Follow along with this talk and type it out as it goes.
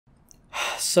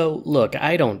So, look,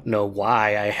 I don't know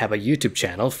why I have a YouTube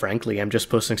channel. Frankly, I'm just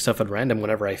posting stuff at random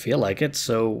whenever I feel like it,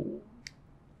 so...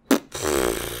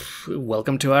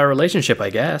 welcome to our relationship, I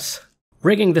guess.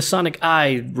 Rigging the Sonic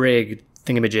Eye rig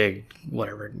thingamajig,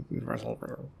 whatever.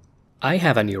 I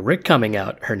have a new rig coming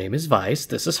out. Her name is Vice,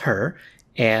 this is her,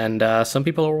 and some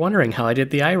people are wondering how I did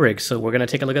the eye rig, so we're gonna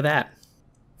take a look at that.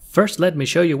 First, let me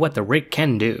show you what the rig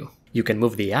can do. You can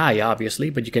move the eye, obviously,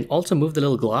 but you can also move the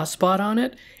little gloss spot on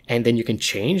it, and then you can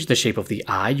change the shape of the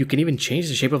eye. You can even change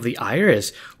the shape of the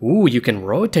iris. Ooh, you can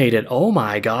rotate it. Oh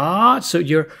my god. So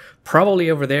you're probably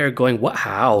over there going, what?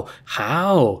 How?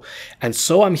 How? And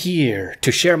so I'm here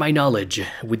to share my knowledge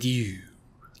with you.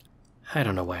 I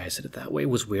don't know why I said it that way. It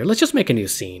was weird. Let's just make a new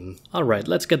scene. All right,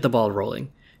 let's get the ball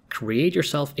rolling. Create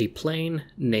yourself a plane,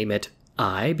 name it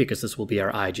eye, because this will be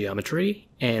our eye geometry,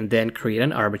 and then create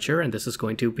an armature, and this is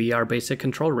going to be our basic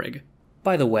control rig.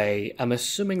 By the way, I'm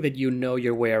assuming that you know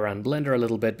your way around Blender a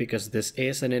little bit because this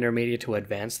is an intermediate to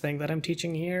advanced thing that I'm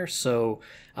teaching here, so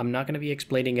I'm not going to be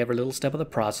explaining every little step of the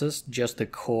process, just the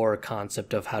core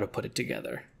concept of how to put it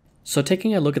together. So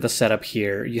taking a look at the setup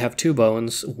here, you have two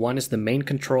bones. One is the main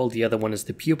control, the other one is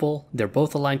the pupil. They're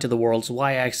both aligned to the world's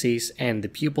y-axis, and the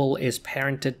pupil is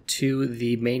parented to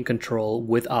the main control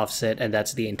with offset, and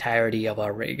that's the entirety of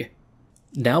our rig.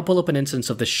 Now pull up an instance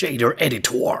of the shader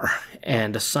editor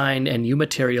and assign a new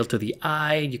material to the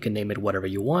eye. You can name it whatever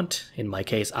you want, in my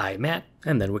case eye matte,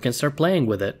 and then we can start playing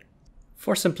with it.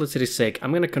 For simplicity's sake,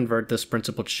 I'm going to convert this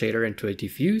principled shader into a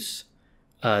diffuse.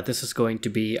 This is going to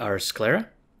be our sclera.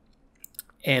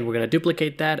 And we're going to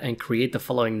duplicate that and create the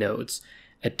following nodes.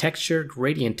 A texture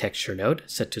gradient texture node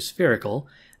set to spherical,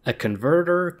 a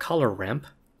converter color ramp,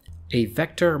 a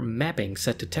vector mapping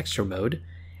set to texture mode,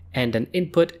 and an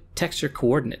input texture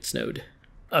coordinates node.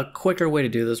 A quicker way to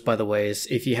do this, by the way, is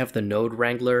if you have the node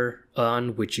wrangler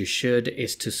on, which you should,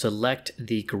 is to select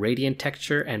the gradient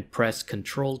texture and press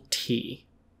Ctrl T.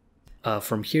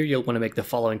 From here, you'll want to make the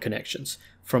following connections.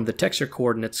 From the texture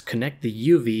coordinates, connect the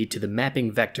UV to the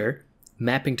mapping vector,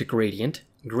 mapping to gradient,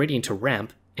 gradient to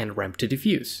ramp, and ramp to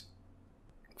diffuse.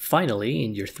 Finally,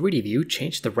 in your 3D view,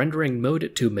 change the rendering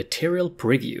mode to material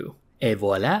preview. Et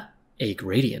voila, a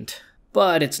gradient.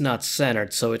 But it's not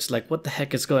centered, so it's like, what the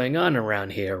heck is going on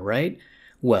around here, right?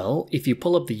 Well, if you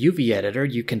pull up the UV editor,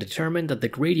 you can determine that the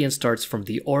gradient starts from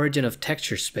the origin of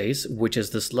texture space, which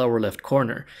is this lower left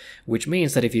corner, which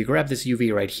means that if you grab this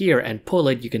UV right here and pull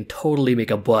it, you can totally make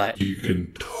a butt. You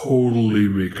can totally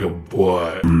make a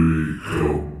butt.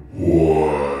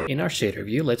 In our shader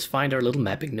view, let's find our little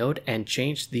mapping node and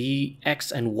change the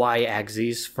X and Y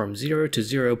axes from 0 to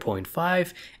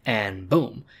 0.5, and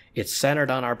boom, it's centered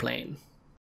on our plane.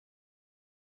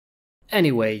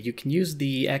 Anyway, you can use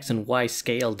the X and Y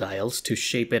scale dials to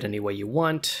shape it any way you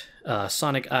want.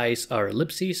 Sonic eyes are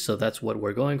ellipses, so that's what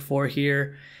we're going for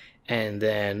here. And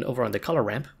then over on the color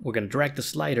ramp, we're going to drag the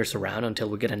sliders around until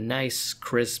we get a nice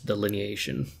crisp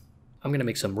delineation. I'm going to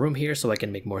make some room here so I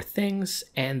can make more things,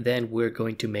 and then we're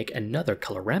going to make another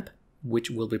color ramp, which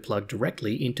will be plugged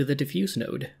directly into the diffuse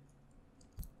node.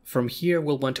 From here,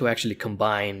 we'll want to actually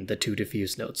combine the two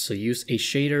diffuse nodes, so use a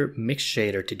shader mix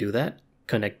shader to do that.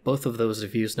 Connect both of those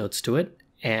diffuse nodes to it,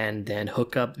 and then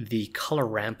hook up the color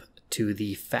ramp to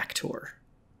the factor.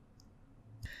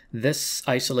 This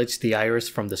isolates the iris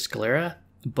from the sclera,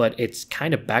 but it's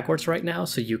kind of backwards right now,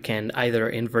 so you can either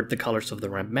invert the colors of the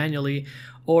ramp manually,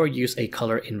 or use a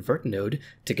color invert node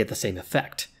to get the same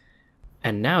effect.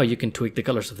 And now you can tweak the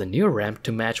colors of the new ramp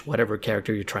to match whatever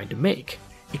character you're trying to make.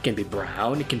 It can be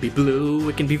brown, it can be blue,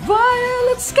 it can be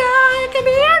violet sky, it can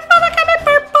be purple, it can be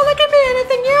purple, it can be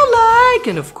anything you like!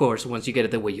 And of course, once you get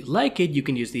it the way you like it, you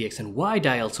can use the X and Y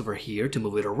dials over here to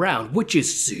move it around, which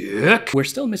is sick! We're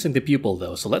still missing the pupil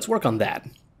though, so let's work on that.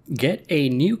 Get a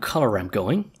new color ramp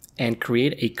going, and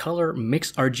create a color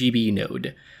mix RGB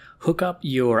node. Hook up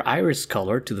your iris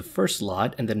color to the first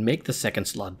slot, and then make the second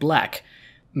slot black.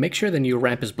 Make sure the new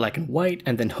ramp is black and white,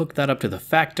 and then hook that up to the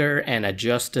factor and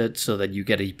adjust it so that you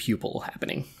get a pupil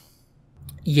happening.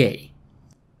 Yay.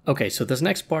 Okay, so this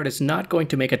next part is not going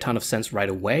to make a ton of sense right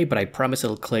away, but I promise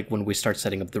it'll click when we start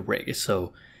setting up the rig,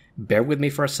 so bear with me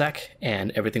for a sec,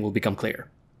 and everything will become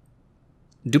clear.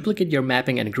 Duplicate your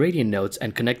mapping and gradient nodes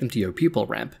and connect them to your pupil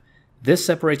ramp. This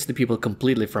separates the pupil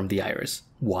completely from the iris.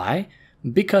 Why?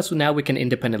 Because now we can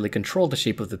independently control the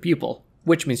shape of the pupil,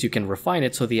 which means you can refine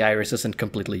it so the iris isn't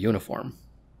completely uniform.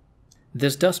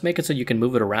 This does make it so you can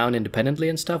move it around independently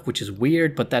and stuff, which is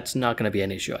weird, but that's not going to be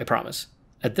an issue, I promise.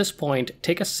 At this point,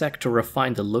 take a sec to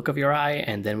refine the look of your eye,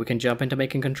 and then we can jump into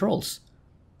making controls.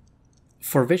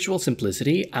 For visual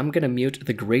simplicity, I'm going to mute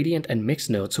the gradient and mix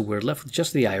node so we're left with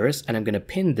just the iris, and I'm going to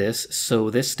pin this so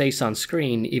this stays on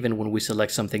screen even when we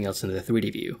select something else in the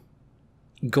 3D view.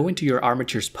 Go into your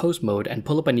armature's pose mode and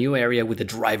pull up a new area with the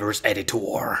driver's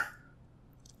editor.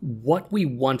 What we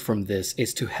want from this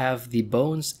is to have the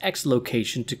bone's X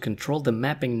location to control the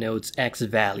mapping node's X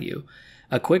value.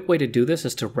 A quick way to do this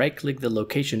is to right-click the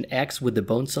location X with the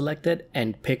bone selected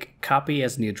and pick Copy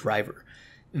as New Driver.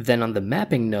 Then on the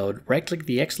mapping node, right-click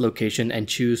the X location and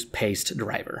choose Paste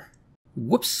Driver.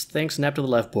 Whoops, things snapped to the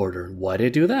left border. Why did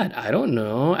it do that? I don't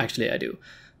know. Actually, I do.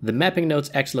 The mapping node's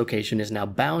X location is now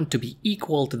bound to be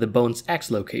equal to the bone's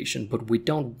X location, but we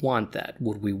don't want that.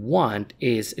 What we want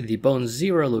is the bone's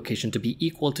 0 location to be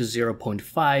equal to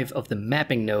 0.5 of the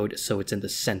mapping node so it's in the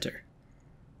center.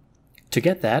 To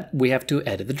get that, we have to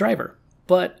edit the driver.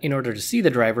 But in order to see the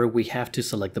driver, we have to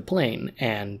select the plane,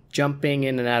 and jumping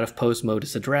in and out of pose mode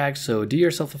is a drag, so do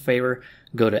yourself a favor,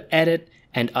 go to Edit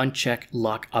and uncheck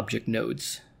Lock Object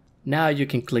Nodes. Now you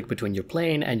can click between your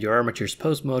plane and your armature's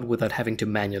pose mode without having to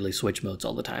manually switch modes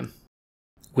all the time.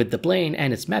 With the plane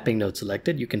and its mapping node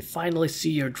selected, you can finally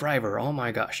see your driver. Oh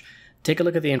my gosh. Take a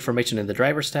look at the information in the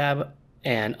Drivers tab,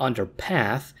 and under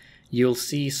Path, you'll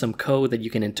see some code that you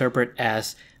can interpret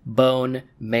as bone,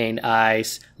 main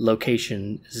eyes,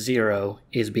 location 0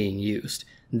 is being used.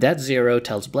 That 0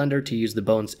 tells Blender to use the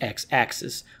bone's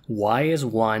X-axis, Y is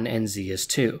 1 and Z is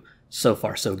 2. So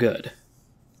far so good.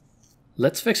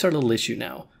 Let's fix our little issue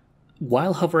now.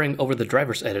 While hovering over the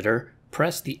driver's editor,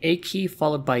 press the A key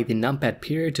followed by the numpad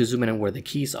period to zoom in on where the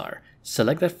keys are.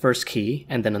 Select that first key,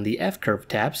 and then on the F-curve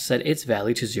tab, set its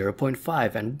value to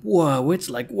 0.5, and whoa, it's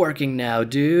like working now,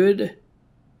 dude!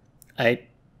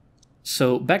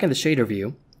 So back in the shader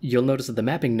view, you'll notice that the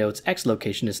mapping node's X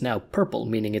location is now purple,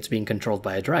 meaning it's being controlled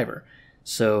by a driver.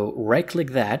 So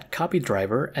right-click that, copy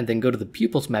driver, and then go to the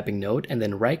pupil's mapping node, and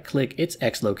then right-click its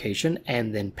X location,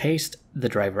 and then paste the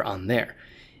driver on there.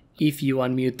 If you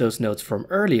unmute those nodes from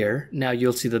earlier, now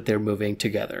you'll see that they're moving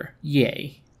together.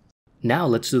 Yay! Now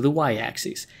let's do the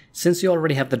Y-axis. Since you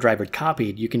already have the driver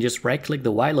copied, you can just right-click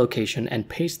the Y location and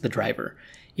paste the driver.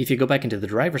 If you go back into the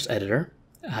driver's editor,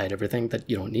 hide everything that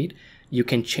you don't need, you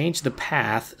can change the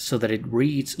path so that it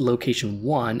reads location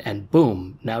 1 and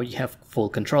boom, now you have full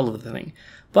control of the thing.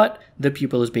 But the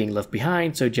pupil is being left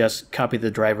behind, so just copy the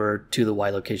driver to the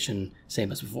Y location,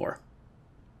 same as before.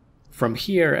 From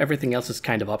here, everything else is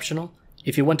kind of optional.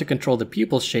 If you want to control the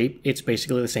pupil shape, it's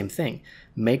basically the same thing.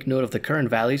 Make note of the current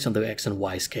values on the X and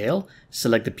Y scale,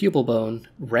 select the pupil bone,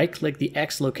 right-click the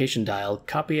X location dial,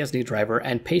 copy as new driver,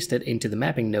 and paste it into the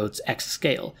mapping node's X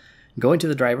scale. Go into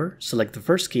the driver, select the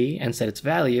first key, and set its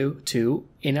value to,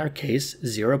 in our case,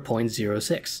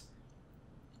 0.06.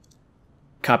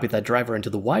 Copy that driver into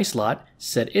the Y slot,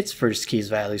 set its first key's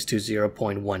values to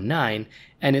 0.19,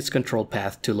 and its control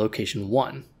path to location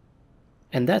 1.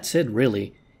 And that's it,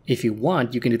 really. If you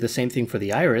want, you can do the same thing for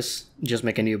the iris. Just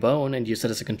make a new bone and use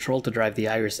it as a control to drive the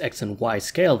iris X and Y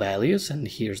scale values, and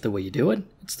here's the way you do it.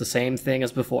 It's the same thing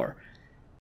as before.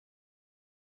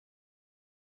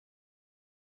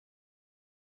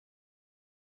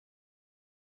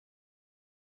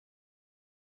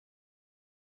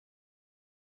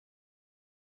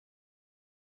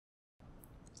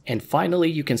 And finally,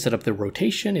 you can set up the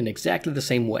rotation in exactly the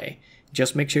same way.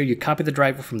 Just make sure you copy the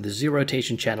driver from the Z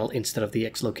rotation channel instead of the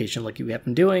X location like you have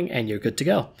been doing, and you're good to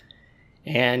go.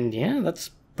 And yeah, that's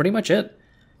pretty much it.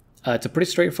 It's a pretty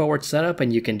straightforward setup,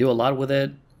 and you can do a lot with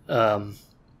it.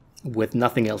 With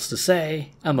nothing else to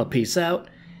say, I'm a peace out.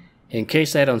 In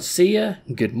case I don't see ya,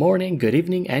 good morning, good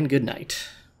evening, and good night.